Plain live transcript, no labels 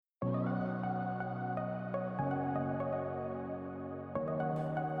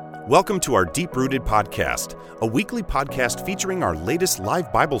Welcome to our Deep Rooted Podcast, a weekly podcast featuring our latest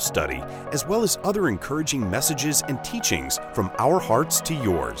live Bible study, as well as other encouraging messages and teachings from our hearts to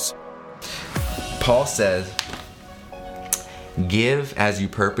yours. Paul says, "Give as you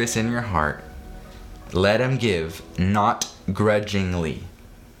purpose in your heart. Let him give, not grudgingly."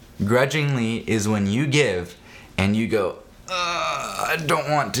 Grudgingly is when you give and you go, I don't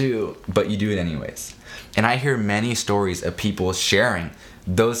want to, but you do it anyways. And I hear many stories of people sharing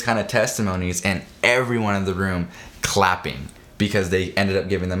those kind of testimonies and everyone in the room clapping because they ended up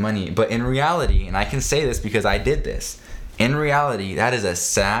giving the money. But in reality, and I can say this because I did this, in reality, that is a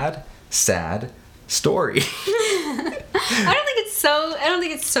sad, sad story. I don't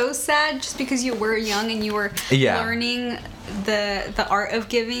think it's so sad just because you were young and you were learning the art of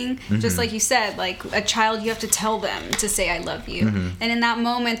giving. Mm-hmm. Just like you said, like a child, you have to tell them to say I love you. Mm-hmm. And in that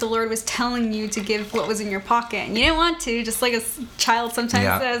moment, the Lord was telling you to give what was in your pocket. And you didn't want to, just like a child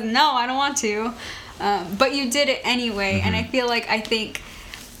sometimes says, no, I don't want to. But you did it anyway. Mm-hmm. And I think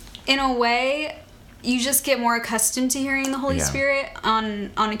in a way, you just get more accustomed to hearing the Holy Spirit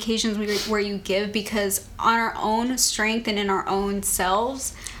on occasions where you give, because on our own strength and in our own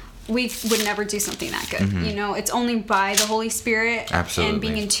selves, we would never do something that good. Mm-hmm. You know, it's only by the Holy Spirit and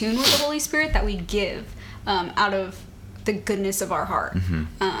being in tune with the Holy Spirit that we give out of the goodness of our heart.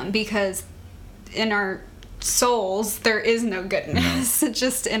 Mm-hmm. Because in our souls there is no goodness,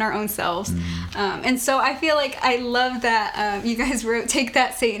 just in our own selves. Mm-hmm. And so I feel like I love that you guys wrote "Take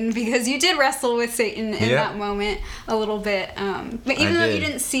That, Satan," because you did wrestle with Satan in that moment a little bit, but even though you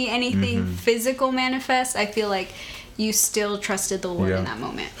didn't see anything physical manifest, I feel like you still trusted the Lord in that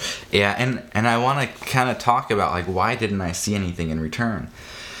moment. And I want to kind of talk about like, why didn't I see anything in return?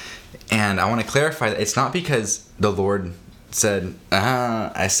 And I want to clarify that it's not because the Lord said,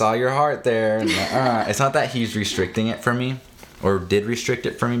 I saw your heart there. It's not that he's restricting it for me or did restrict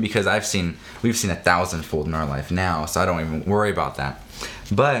it for me, because we've seen 1,000-fold in our life now, so I don't even worry about that.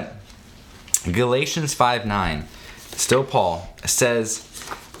 But Galatians 5:9, still Paul says,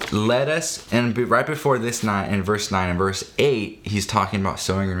 let us, and right before this 9, in verse 9 and verse 8, he's talking about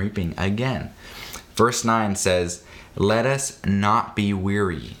sowing and reaping again. Verse 9 says, let us not be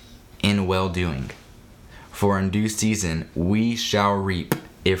weary in well-doing, for in due season we shall reap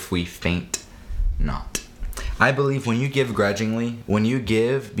if we faint not. I believe when you give grudgingly, when you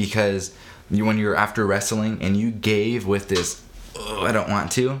give because when you're after wrestling and you gave with this, I don't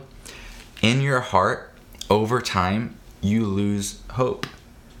want to, in your heart, over time, you lose hope.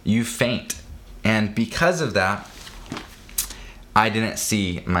 You faint. And because of that, I didn't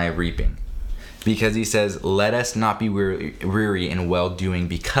see my reaping. Because he says, let us not be weary in well-doing,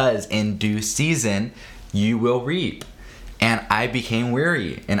 because in due season you will reap. And I became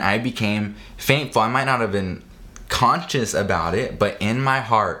weary and I became faintful. I might not have been conscious about it, but in my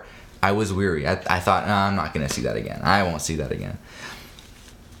heart, I was weary. I thought, no, I'm not going to see that again. I won't see that again.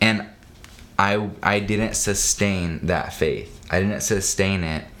 And I didn't sustain that faith. I didn't sustain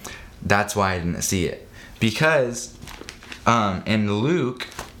it. That's why I didn't see it. Because in Luke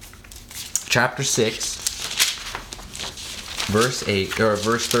chapter 6, verse 8 or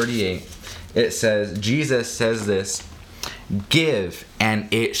verse 38, it says, Jesus says this, give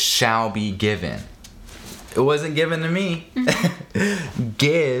and it shall be given. It wasn't given to me. Mm-hmm.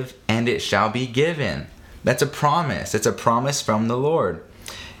 Give and it shall be given. That's a promise. It's a promise from the Lord.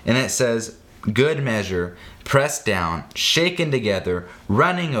 And it says, good measure, pressed down, shaken together,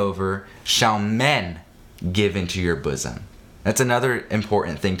 running over, shall men give into your bosom. That's another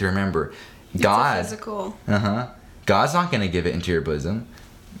important thing to remember. God, physical. God's not going to give it into your bosom.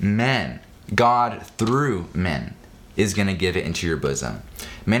 Men, God through men, is going to give it into your bosom.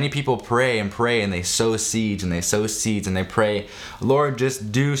 Many people pray and they sow seeds and they pray, Lord,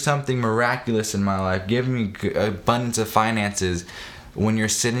 just do something miraculous in my life. Give me abundance of finances, when you're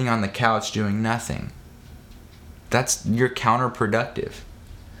sitting on the couch doing nothing. You're counterproductive.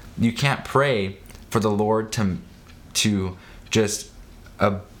 You can't pray for the Lord to just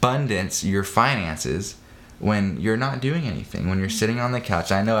abundance your finances when you're not doing anything, when you're sitting on the couch.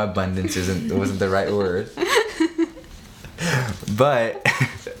 I know abundance wasn't the right word. But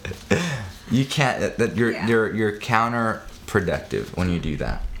you can't, you're counterproductive when you do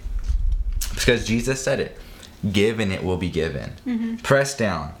that. Because Jesus said it. Give and it will be given. Mm-hmm. Pressed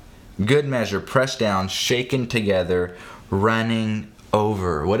down. Good measure, pressed down, shaken together, running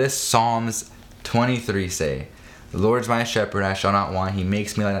over. What does Psalms 23 say? The Lord's my shepherd, I shall not want. He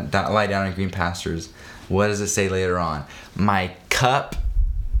makes me lie down in green pastures. What does it say later on? My cup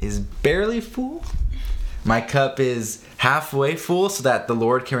is barely full. My cup is halfway full so that the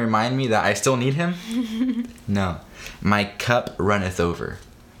Lord can remind me that I still need him. No. My cup runneth over.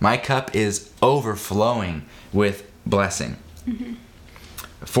 My cup is overflowing with blessing.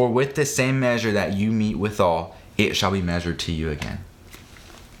 For with the same measure that you meet withal, it shall be measured to you again.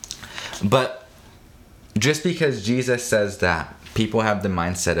 But just because Jesus says that, people have the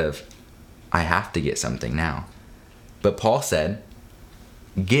mindset of, I have to get something now. But Paul said,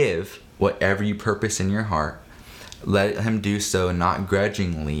 give whatever you purpose in your heart. Let him do so not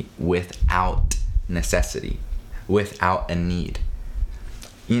grudgingly, without necessity, without a need.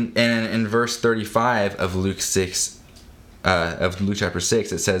 In verse 35 of Luke chapter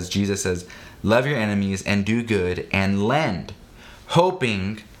 6, it says, Jesus says, love your enemies and do good and lend,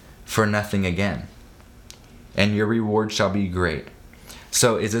 hoping for nothing again, and your reward shall be great.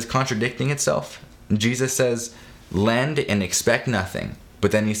 So is this contradicting itself? Jesus says, lend and expect nothing,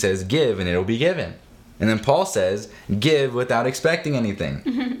 but then he says, give and it'll be given. And then Paul says, give without expecting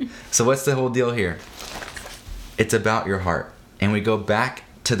anything. So what's the whole deal here? It's about your heart. And we go back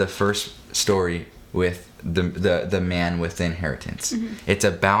to the first story with the man with the inheritance. It's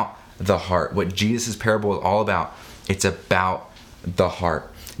about the heart. What Jesus' parable is all about, it's about the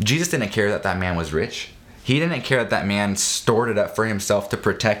heart. Jesus didn't care that that man was rich. He didn't care that that man stored it up for himself to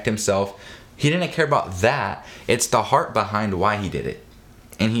protect himself. He didn't care about that. It's the heart behind why he did it.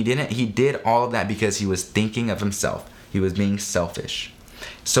 And he did all of that because he was thinking of himself. He was being selfish.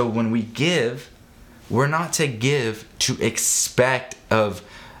 So when we give, we're not to give to expect of,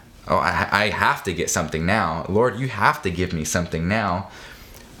 oh, I have to get something now. Lord, you have to give me something now.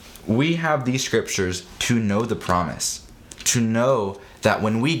 We have these scriptures to know the promise, to know that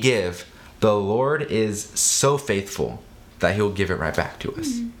when we give, the Lord is so faithful that he'll give it right back to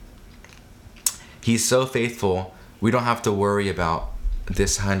us. He's so faithful, we don't have to worry about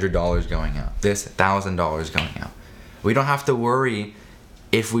this $100 going out, this $1,000 going out. We don't have to worry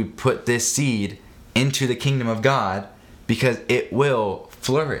if we put this seed into the kingdom of God, because it will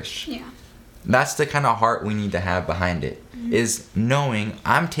flourish. Yeah. That's the kind of heart we need to have behind it, is knowing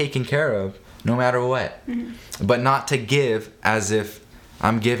I'm taken care of no matter what. But not to give as if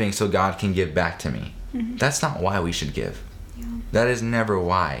I'm giving so God can give back to me. That's not why we should give. Yeah. That is never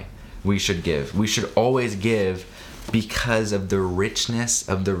why we should give. We should always give because of the richness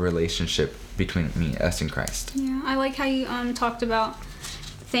of the relationship between us and Christ. Yeah, I like how you talked about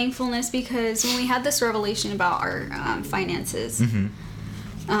thankfulness, because when we had this revelation about our finances,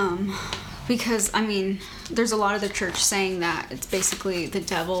 because I mean, there's a lot of the church saying that it's basically the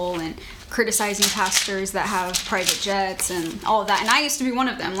devil and criticizing pastors that have private jets and all of that. And I used to be one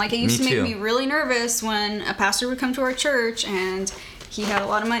of them. Like, it used to make me really nervous when a pastor would come to our church and he had a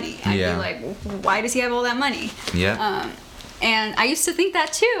lot of money. I'd be like, why does he have all that money? Yeah. And I used to think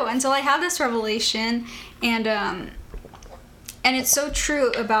that too until I had this revelation, and it's so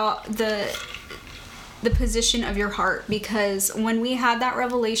true about the position of your heart, because when we had that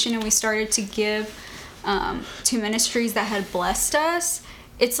revelation and we started to give to ministries that had blessed us,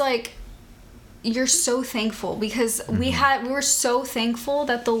 it's like you're so thankful, because we were so thankful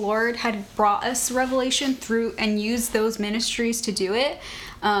that the Lord had brought us revelation through and used those ministries to do it,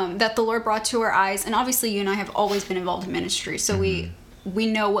 that the Lord brought to our eyes. And obviously you and I have always been involved in ministry, so we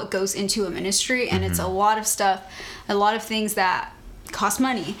know what goes into a ministry, and it's a lot of stuff, a lot of things that cost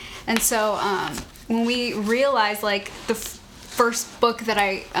money. And so when we realized, like, the first book that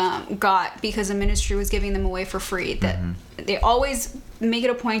I got because a ministry was giving them away for free, that they always make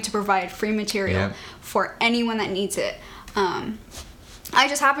it a point to provide free material for anyone that needs it. I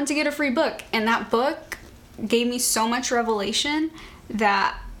just happened to get a free book, and that book gave me so much revelation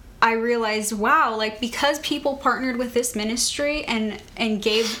that I realized, wow, like, because people partnered with this ministry and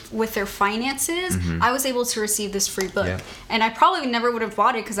gave with their finances, I was able to receive this free book. Yeah. And I probably never would have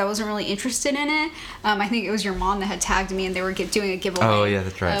bought it because I wasn't really interested in it. I think it was your mom that had tagged me, and they were doing a giveaway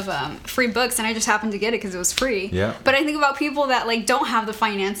of free books, and I just happened to get it because it was free. Yeah. But I think about people that, like, don't have the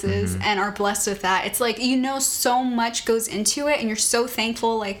finances and are blessed with that. It's like, you know, so much goes into it, and you're so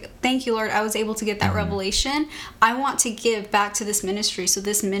thankful. Like, thank you, Lord, I was able to get that revelation. I want to give back to this ministry so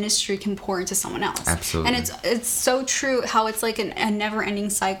this ministry can pour into someone else. Absolutely. And it's so true how it's like a never-ending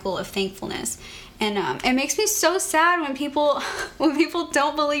cycle of thankfulness. And it makes me so sad when people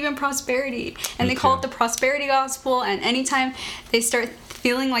don't believe in prosperity, and they call it the prosperity gospel, and anytime they start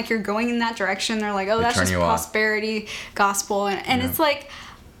feeling like you're going in that direction, they're like, oh, that's just prosperity gospel. And it's like,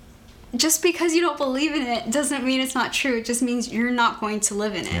 just because you don't believe in it doesn't mean it's not true. It just means you're not going to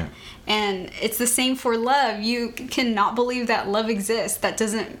live in it. Yeah. And it's the same for love. You cannot believe that love exists. That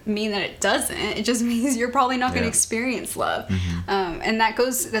doesn't mean that it doesn't. It just means you're probably not going to experience love. And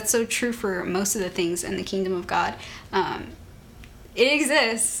that's so true for most of the things in the kingdom of God. it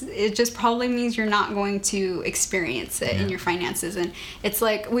exists. It just probably means you're not going to experience it in your finances. And it's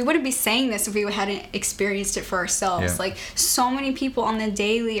like, we wouldn't be saying this if we hadn't experienced it for ourselves. Like, so many people on the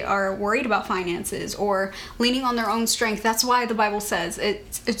daily are worried about finances or leaning on their own strength. That's why the Bible says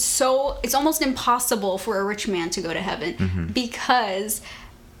it's almost impossible for a rich man to go to heaven, because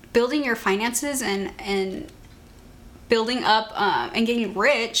building your finances and building up and getting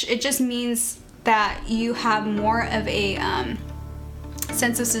rich, it just means that you have more of a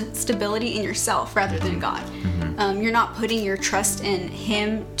sense of stability in yourself rather than God. You're not putting your trust in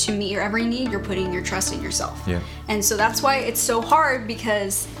Him to meet your every need. You're putting your trust in yourself. And so that's why it's so hard,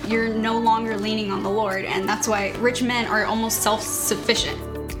 because you're no longer leaning on the Lord. And that's why rich men are almost self-sufficient.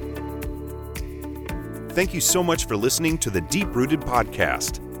 Thank you so much for listening to the Deep Rooted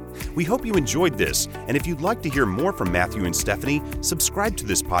Podcast. We hope you enjoyed this, and if you'd like to hear more from Matthew and Stephanie, subscribe to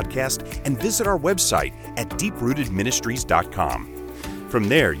this podcast and visit our website at deeprootedministries.com. From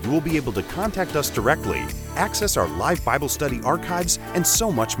there, you will be able to contact us directly, access our live Bible study archives, and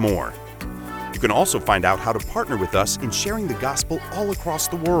so much more. You can also find out how to partner with us in sharing the gospel all across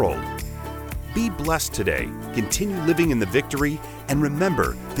the world. Be blessed today, continue living in the victory, and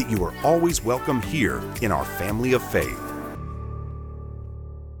remember that you are always welcome here in our family of faith.